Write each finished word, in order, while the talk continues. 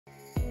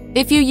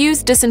If you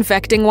use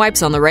disinfecting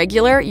wipes on the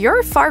regular,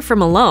 you're far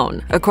from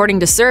alone. According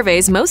to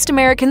surveys, most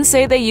Americans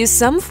say they use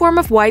some form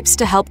of wipes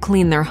to help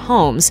clean their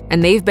homes,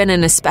 and they've been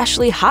an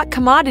especially hot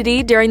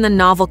commodity during the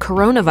novel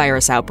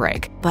coronavirus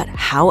outbreak. But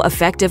how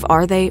effective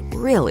are they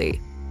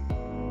really?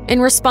 In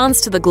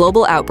response to the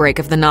global outbreak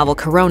of the novel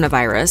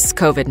coronavirus,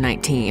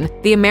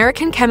 COVID-19, the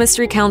American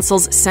Chemistry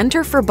Council's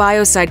Center for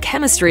Biocide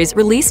Chemistries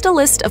released a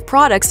list of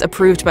products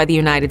approved by the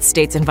United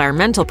States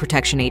Environmental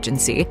Protection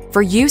Agency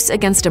for use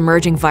against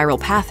emerging viral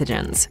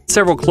pathogens.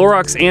 Several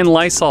Clorox and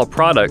Lysol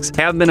products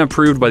have been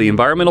approved by the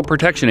Environmental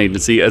Protection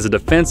Agency as a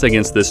defense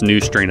against this new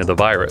strain of the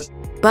virus.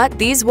 But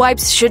these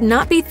wipes should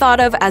not be thought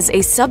of as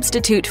a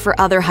substitute for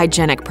other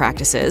hygienic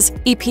practices.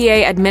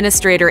 EPA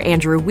Administrator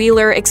Andrew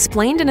Wheeler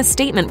explained in a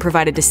statement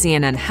provided to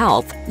CNN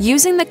Health,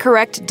 using the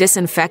correct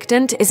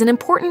disinfectant is an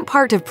important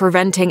part of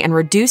preventing and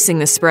reducing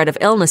the spread of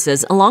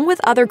illnesses along with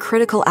other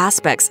critical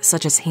aspects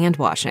such as hand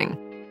washing.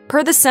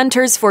 Per the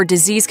Centers for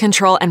Disease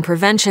Control and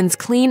Prevention's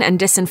Clean and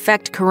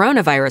Disinfect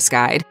Coronavirus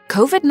Guide,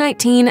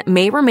 COVID-19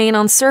 may remain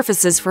on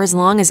surfaces for as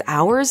long as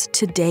hours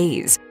to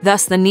days,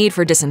 thus the need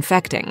for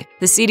disinfecting.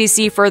 The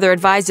CDC further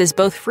advises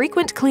both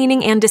frequent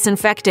cleaning and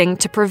disinfecting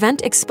to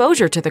prevent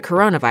exposure to the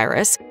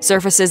coronavirus.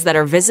 Surfaces that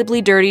are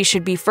visibly dirty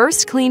should be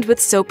first cleaned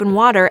with soap and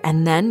water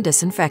and then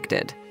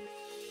disinfected.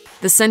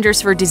 The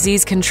Centers for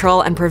Disease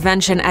Control and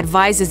Prevention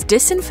advises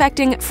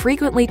disinfecting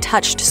frequently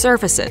touched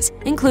surfaces,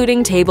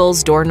 including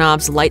tables,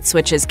 doorknobs, light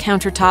switches,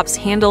 countertops,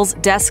 handles,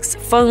 desks,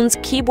 phones,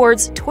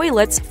 keyboards,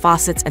 toilets,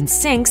 faucets, and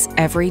sinks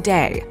every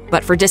day.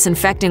 But for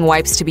disinfecting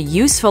wipes to be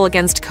useful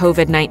against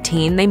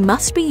COVID-19, they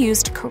must be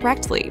used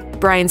correctly.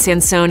 Brian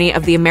Sansoni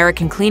of the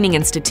American Cleaning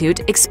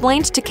Institute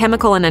explained to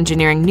Chemical and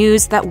Engineering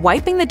News that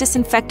wiping the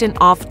disinfectant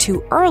off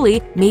too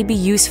early may be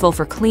useful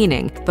for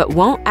cleaning, but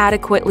won't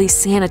adequately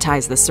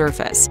sanitize the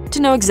surface.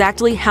 To know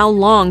exactly how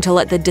long to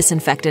let the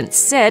disinfectant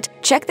sit,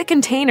 check the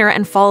container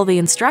and follow the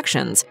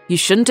instructions. You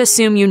shouldn't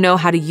assume you know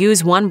how to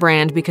use one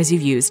brand because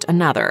you've used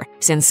another.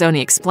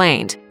 Sansoni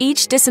explained,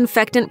 each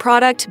disinfectant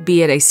product,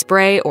 be it a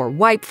spray or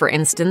wipe for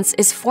instance,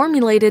 is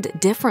formulated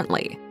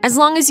differently. As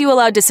long as you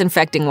allow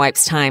disinfecting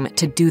wipes time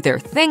to do their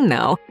thing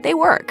though, they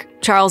work.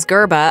 Charles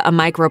Gerba, a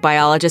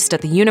microbiologist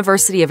at the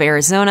University of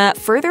Arizona,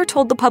 further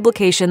told the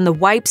publication the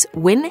wipes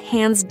win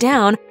hands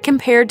down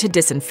compared to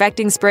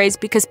disinfecting sprays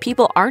because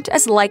people aren't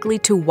as likely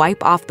to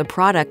wipe off the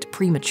product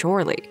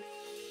prematurely.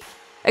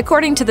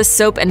 According to the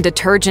Soap and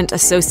Detergent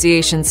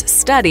Association's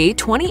study,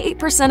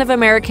 28% of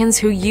Americans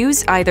who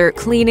use either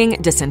cleaning,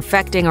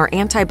 disinfecting, or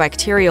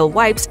antibacterial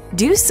wipes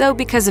do so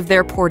because of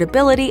their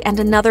portability, and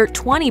another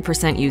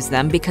 20% use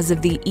them because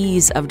of the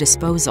ease of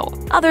disposal.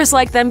 Others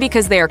like them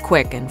because they are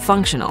quick and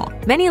functional.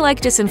 Many like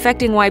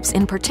disinfecting wipes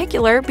in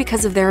particular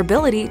because of their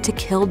ability to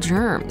kill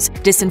germs.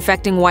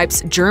 Disinfecting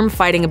wipes'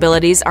 germ-fighting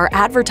abilities are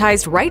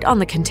advertised right on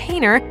the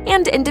container,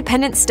 and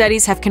independent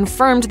studies have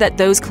confirmed that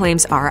those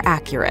claims are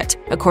accurate.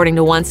 According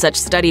to one such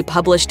study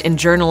published in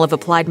Journal of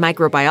Applied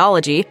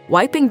Microbiology,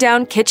 wiping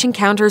down kitchen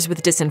counters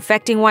with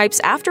disinfecting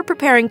wipes after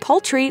preparing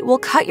poultry will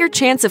cut your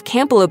chance of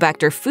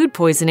Campylobacter food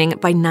poisoning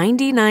by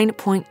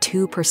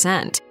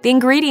 99.2%. The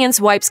ingredients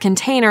wipes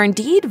contain are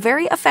indeed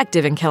very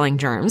effective in killing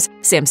germs.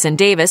 Samson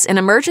Davis, an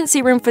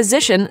emergency room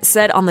physician,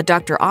 said on the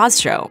Dr. Oz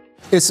show,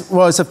 It's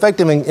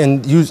effective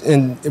in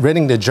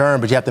ridding the germ,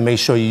 but you have to make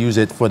sure you use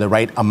it for the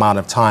right amount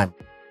of time.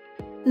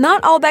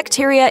 Not all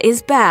bacteria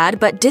is bad,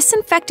 but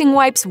disinfecting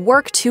wipes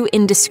work to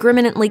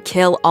indiscriminately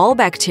kill all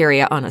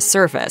bacteria on a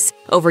surface.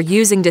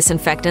 Overusing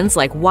disinfectants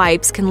like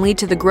wipes can lead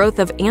to the growth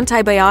of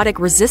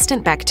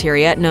antibiotic-resistant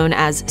bacteria known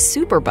as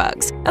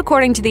superbugs,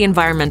 according to the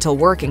Environmental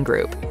Working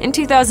Group. In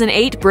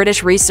 2008,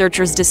 British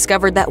researchers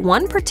discovered that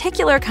one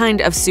particular kind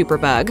of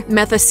superbug,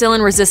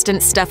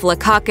 methicillin-resistant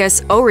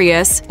Staphylococcus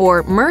aureus,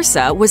 or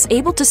MRSA, was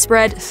able to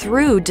spread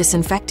through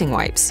disinfecting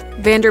wipes.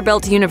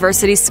 Vanderbilt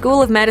University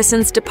School of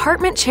Medicine's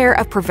Department Chair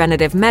of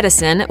Preventative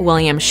Medicine,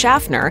 William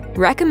Schaffner,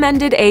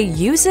 recommended a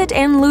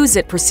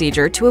use-it-and-lose-it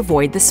procedure to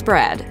avoid the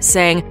spread,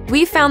 saying,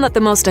 "We found that the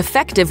most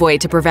effective way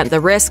to prevent the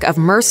risk of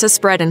MRSA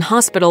spread in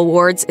hospital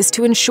wards is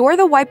to ensure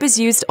the wipe is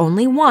used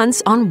only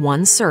once on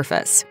one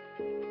surface."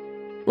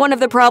 One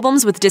of the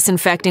problems with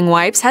disinfecting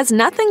wipes has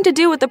nothing to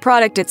do with the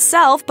product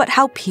itself, but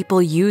how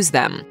people use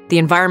them. The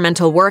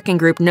Environmental Working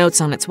Group notes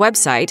on its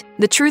website,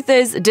 "The truth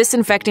is,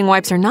 disinfecting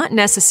wipes are not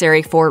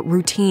necessary for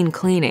routine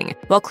cleaning.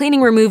 While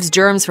cleaning removes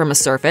germs from a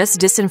surface,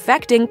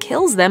 disinfecting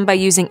kills them by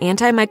using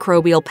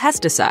antimicrobial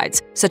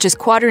pesticides, such as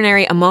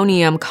quaternary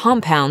ammonium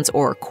compounds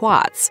or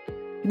quats."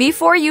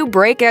 Before you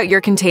break out your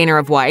container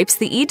of wipes,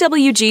 the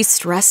EWG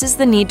stresses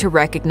the need to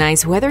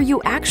recognize whether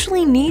you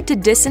actually need to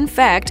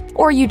disinfect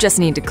or you just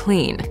need to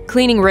clean.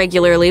 Cleaning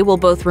regularly will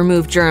both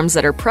remove germs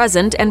that are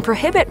present and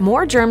prohibit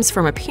more germs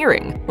from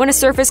appearing. When a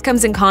surface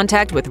comes in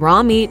contact with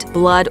raw meat,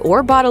 blood,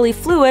 or bodily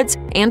fluids,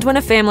 and when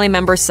a family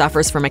member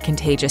suffers from a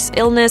contagious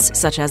illness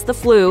such as the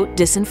flu,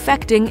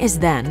 disinfecting is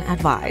then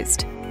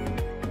advised.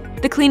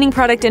 The cleaning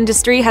product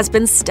industry has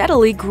been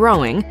steadily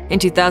growing. In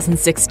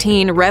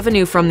 2016,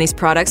 revenue from these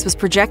products was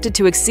projected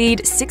to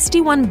exceed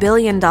 $61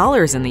 billion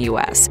in the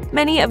US.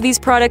 Many of these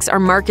products are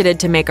marketed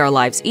to make our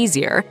lives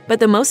easier, but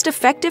the most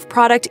effective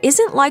product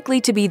isn't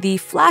likely to be the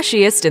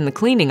flashiest in the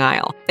cleaning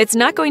aisle. It's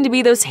not going to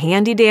be those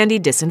handy-dandy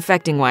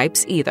disinfecting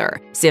wipes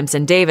either.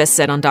 Simpson Davis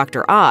said on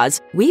Dr.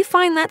 Oz, "We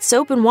find that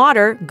soap and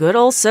water, good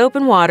old soap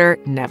and water,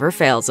 never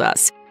fails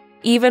us."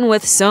 Even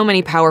with so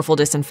many powerful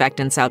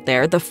disinfectants out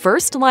there, the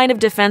first line of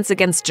defense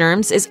against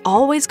germs is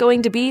always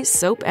going to be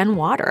soap and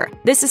water.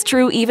 This is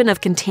true even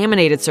of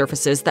contaminated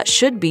surfaces that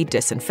should be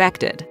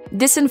disinfected.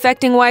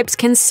 Disinfecting wipes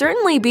can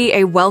certainly be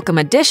a welcome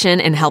addition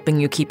in helping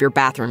you keep your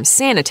bathroom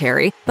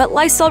sanitary, but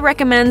Lysol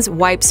recommends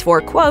wipes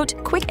for, quote,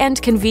 quick and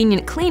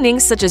convenient cleaning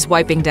such as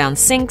wiping down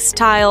sinks,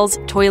 tiles,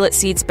 toilet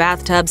seats,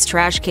 bathtubs,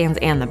 trash cans,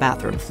 and the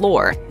bathroom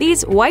floor.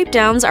 These wipe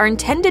downs are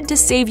intended to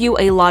save you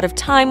a lot of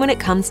time when it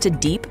comes to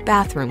deep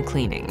bathroom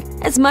cleaning.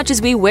 As much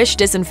as we wish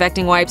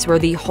disinfecting wipes were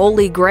the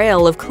holy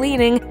grail of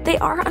cleaning, they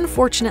are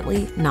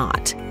unfortunately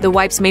not. The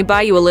wipes may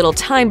buy you a little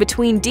time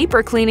between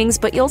deeper cleanings,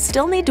 but you'll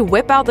still need to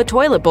whip out the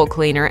toilet bowl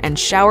cleaner and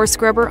shower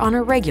scrubber on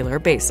a regular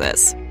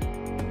basis.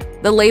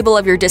 The label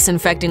of your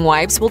disinfecting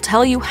wipes will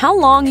tell you how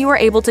long you are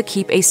able to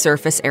keep a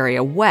surface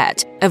area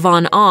wet.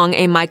 Yvonne Ong,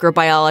 a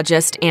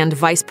microbiologist and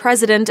vice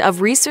president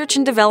of research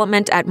and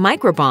development at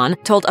Microbon,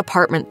 told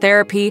Apartment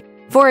Therapy,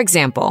 for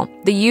example,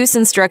 the use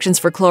instructions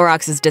for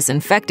Clorox's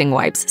disinfecting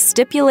wipes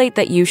stipulate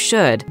that you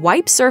should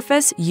wipe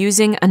surface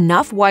using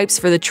enough wipes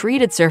for the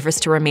treated surface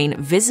to remain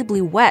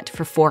visibly wet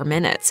for 4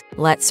 minutes.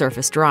 Let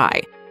surface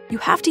dry. You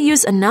have to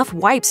use enough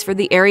wipes for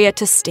the area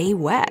to stay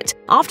wet.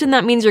 Often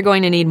that means you're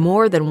going to need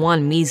more than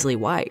one measly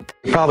wipe.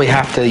 You probably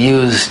have to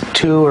use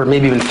 2 or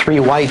maybe even 3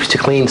 wipes to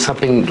clean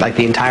something like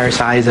the entire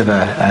size of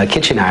a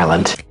kitchen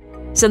island.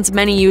 Since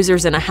many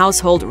users in a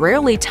household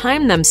rarely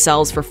time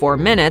themselves for 4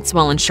 minutes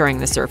while ensuring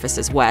the surface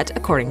is wet,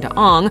 according to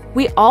Ong,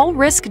 we all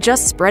risk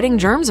just spreading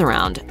germs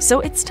around, so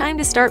it's time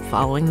to start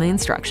following the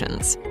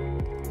instructions.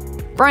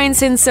 Brian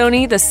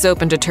Sinsoni, the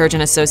Soap and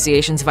Detergent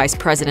Association's vice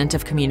president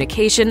of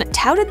communication,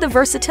 touted the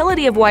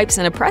versatility of wipes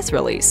in a press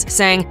release,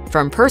 saying,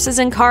 "From purses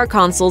and car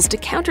consoles to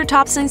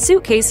countertops and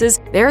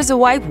suitcases, there's a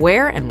wipe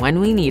where and when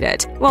we need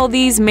it." While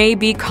these may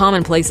be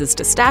common places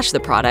to stash the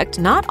product,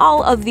 not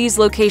all of these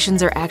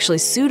locations are actually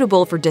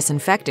suitable for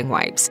disinfecting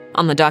wipes.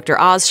 On the Dr.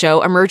 Oz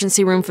show,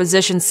 emergency room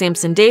physician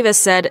Simpson Davis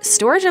said,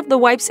 "Storage of the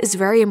wipes is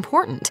very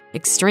important.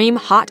 Extreme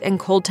hot and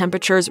cold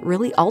temperatures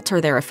really alter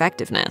their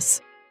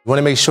effectiveness." You want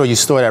to make sure you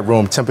store it at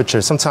room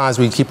temperature. Sometimes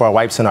we keep our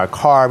wipes in our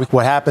car.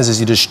 What happens is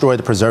you destroy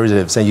the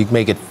preservatives and you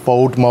make it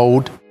fold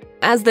mold.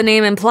 As the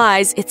name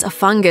implies, it's a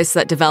fungus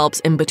that develops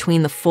in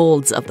between the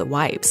folds of the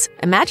wipes.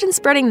 Imagine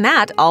spreading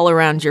that all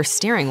around your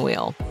steering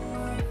wheel.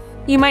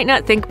 You might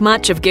not think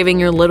much of giving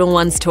your little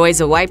one's toys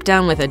a wipe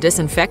down with a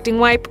disinfecting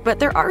wipe, but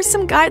there are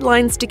some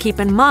guidelines to keep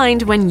in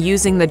mind when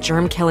using the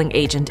germ-killing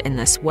agent in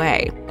this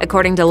way.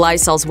 According to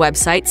Lysol's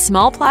website,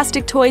 small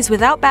plastic toys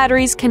without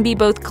batteries can be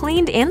both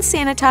cleaned and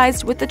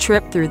sanitized with the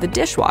trip through the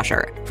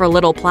dishwasher. For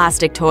little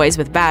plastic toys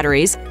with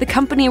batteries, the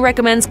company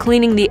recommends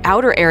cleaning the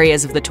outer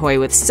areas of the toy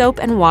with soap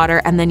and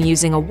water and then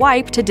using a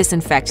wipe to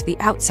disinfect the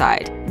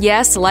outside.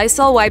 Yes,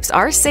 Lysol wipes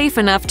are safe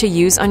enough to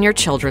use on your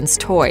children's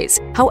toys.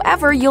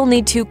 However, you'll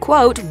need to,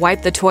 quote,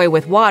 wipe the toy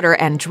with water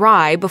and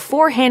dry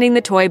before handing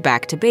the toy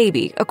back to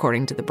baby,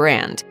 according to the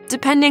brand.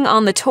 Depending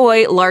on the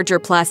toy, larger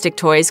plastic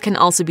toys can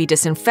also be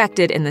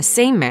disinfected in the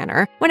same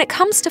manner. When it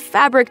comes to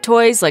fabric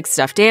toys like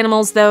stuffed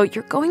animals, though,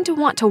 you're going to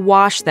want to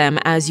wash them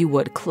as you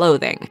would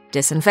clothing.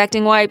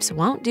 Disinfecting wipes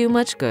won't do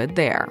much good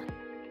there.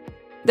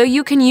 Though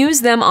you can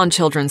use them on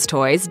children's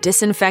toys,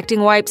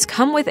 disinfecting wipes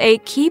come with a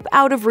keep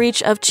out of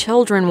reach of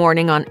children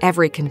warning on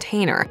every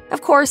container. Of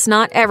course,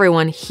 not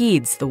everyone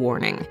heeds the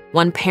warning.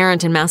 One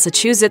parent in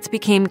Massachusetts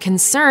became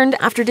concerned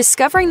after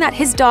discovering that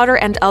his daughter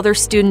and other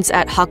students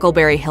at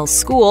Huckleberry Hill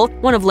School,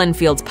 one of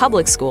Linfield's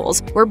public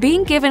schools, were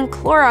being given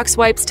Clorox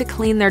wipes to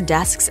clean their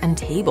desks and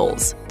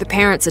tables. The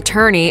parent's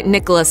attorney,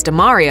 Nicholas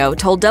DeMario,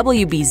 told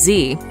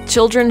WBZ,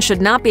 "Children should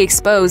not be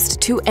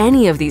exposed to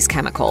any of these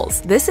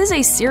chemicals. This is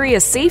a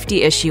serious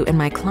safety issue in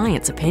my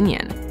client's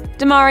opinion."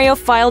 DeMario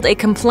filed a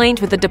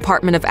complaint with the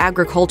Department of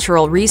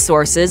Agricultural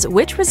Resources,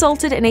 which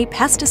resulted in a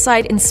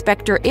pesticide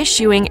inspector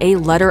issuing a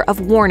letter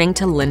of warning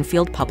to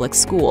Linfield Public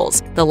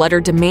Schools. The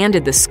letter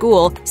demanded the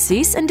school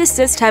cease and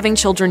desist having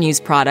children use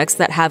products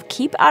that have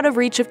 "keep out of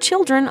reach of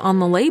children" on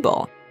the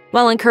label.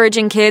 While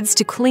encouraging kids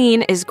to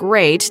clean is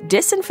great,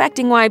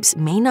 disinfecting wipes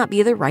may not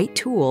be the right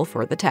tool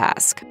for the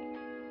task.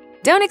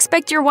 Don't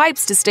expect your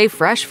wipes to stay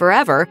fresh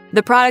forever.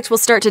 The product will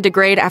start to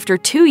degrade after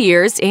 2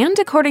 years, and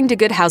according to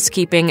Good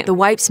Housekeeping, the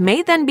wipes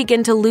may then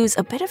begin to lose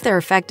a bit of their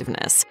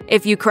effectiveness.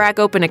 If you crack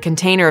open a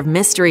container of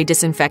mystery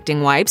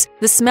disinfecting wipes,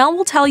 the smell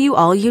will tell you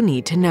all you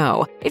need to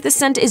know. If the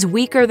scent is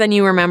weaker than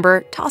you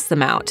remember, toss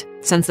them out.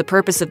 Since the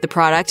purpose of the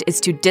product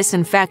is to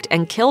disinfect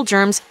and kill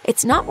germs,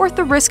 it's not worth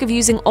the risk of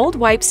using old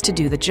wipes to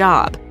do the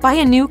job. Buy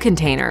a new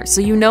container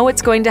so you know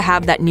it's going to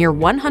have that near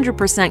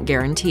 100%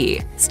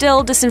 guarantee.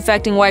 Still,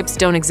 disinfecting wipes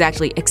don't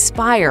exactly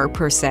expire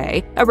per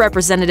se. A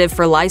representative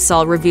for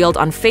Lysol revealed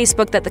on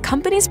Facebook that the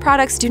company's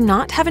products do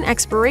not have an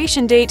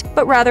expiration date,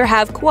 but rather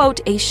have, quote,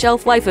 a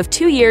shelf life of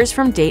 2 years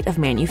from date of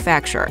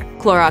manufacture.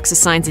 Clorox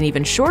assigns an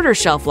even shorter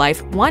shelf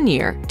life, 1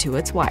 year, to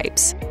its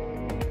wipes.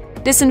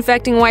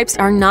 Disinfecting wipes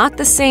are not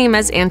the same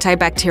as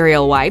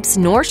antibacterial wipes,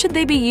 nor should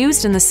they be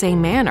used in the same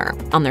manner.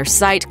 On their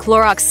site,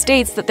 Clorox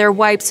states that their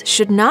wipes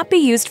should not be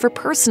used for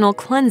personal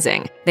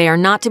cleansing. They are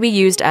not to be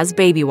used as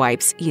baby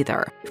wipes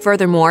either.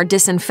 Furthermore,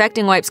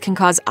 disinfecting wipes can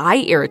cause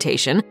eye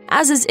irritation,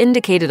 as is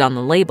indicated on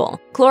the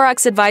label.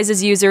 Clorox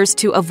advises users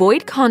to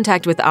avoid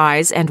contact with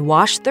eyes and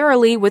wash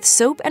thoroughly with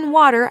soap and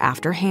water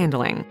after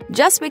handling.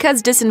 Just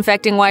because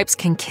disinfecting wipes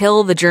can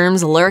kill the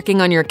germs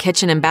lurking on your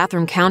kitchen and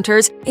bathroom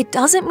counters, it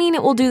doesn't mean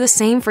it will do the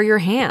same for your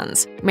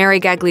hands. Mary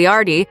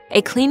Gagliardi,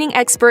 a cleaning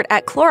expert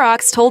at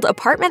Clorox, told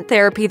Apartment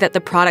Therapy that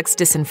the product's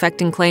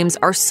disinfecting claims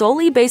are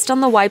solely based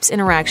on the wipe's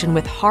interaction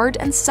with hard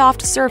and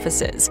soft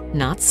surfaces,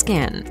 not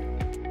skin.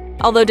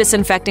 Although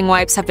disinfecting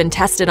wipes have been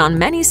tested on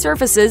many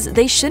surfaces,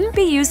 they shouldn't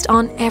be used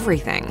on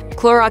everything.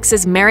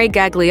 Clorox's Mary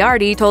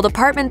Gagliardi told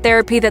Apartment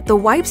Therapy that the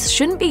wipes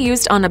shouldn't be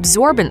used on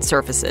absorbent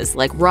surfaces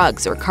like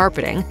rugs or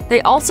carpeting.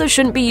 They also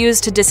shouldn't be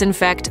used to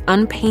disinfect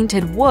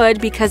unpainted wood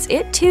because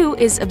it too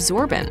is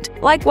absorbent.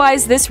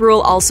 Likewise, this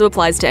rule also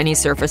applies to any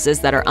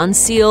surfaces that are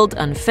unsealed,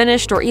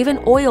 unfinished, or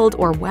even oiled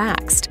or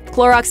waxed.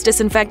 Clorox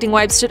disinfecting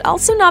wipes should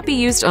also not be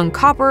used on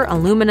copper,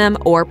 aluminum,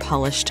 or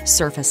polished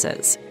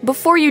surfaces.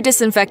 Before you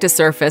disinfect a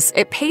surface,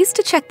 it pays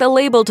to check the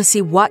label to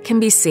see what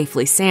can be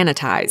safely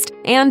sanitized.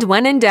 And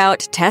when in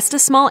doubt, test a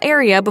small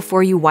area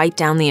before you wipe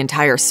down the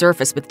entire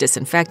surface with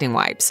disinfecting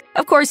wipes.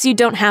 Of course, you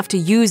don't have to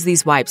use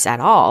these wipes at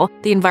all.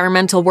 The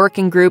Environmental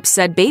Working Group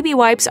said baby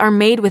wipes are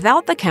made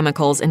without the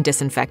chemicals in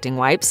disinfecting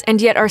wipes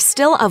and yet are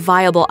still a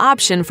viable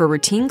option for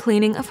routine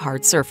cleaning of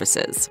hard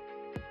surfaces.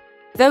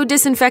 Though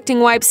disinfecting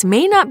wipes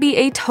may not be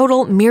a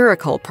total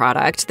miracle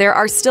product, there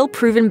are still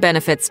proven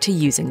benefits to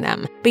using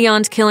them.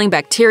 Beyond killing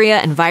bacteria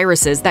and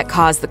viruses that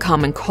cause the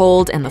common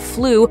cold and the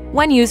flu,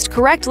 when used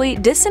correctly,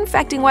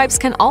 disinfecting wipes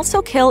can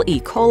also kill E.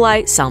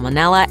 coli,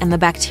 salmonella, and the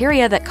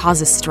bacteria that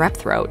causes strep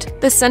throat.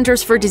 The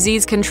Centers for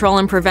Disease Control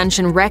and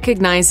Prevention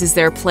recognizes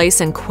their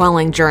place in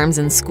quelling germs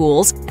in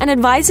schools and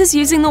advises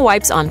using the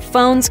wipes on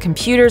phones,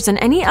 computers, and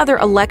any other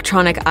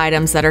electronic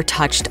items that are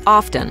touched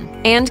often,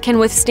 and can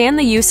withstand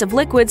the use of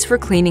liquids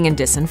for cleaning and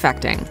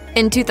disinfecting.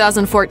 In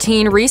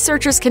 2014,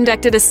 researchers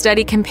conducted a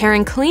study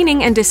comparing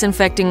cleaning and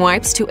disinfecting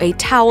wipes to a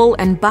towel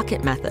and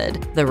bucket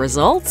method. The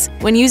results?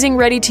 When using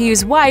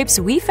ready-to-use wipes,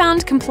 we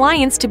found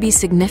compliance to be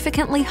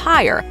significantly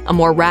higher, a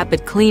more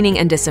rapid cleaning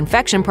and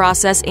disinfection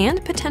process,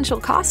 and potential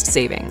cost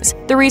savings.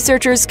 The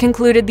researchers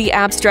concluded the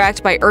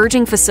abstract by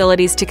urging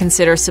facilities to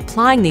consider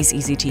supplying these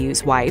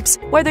easy-to-use wipes.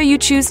 Whether you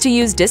choose to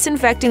use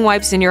disinfecting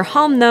wipes in your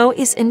home, though,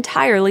 is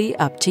entirely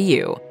up to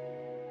you.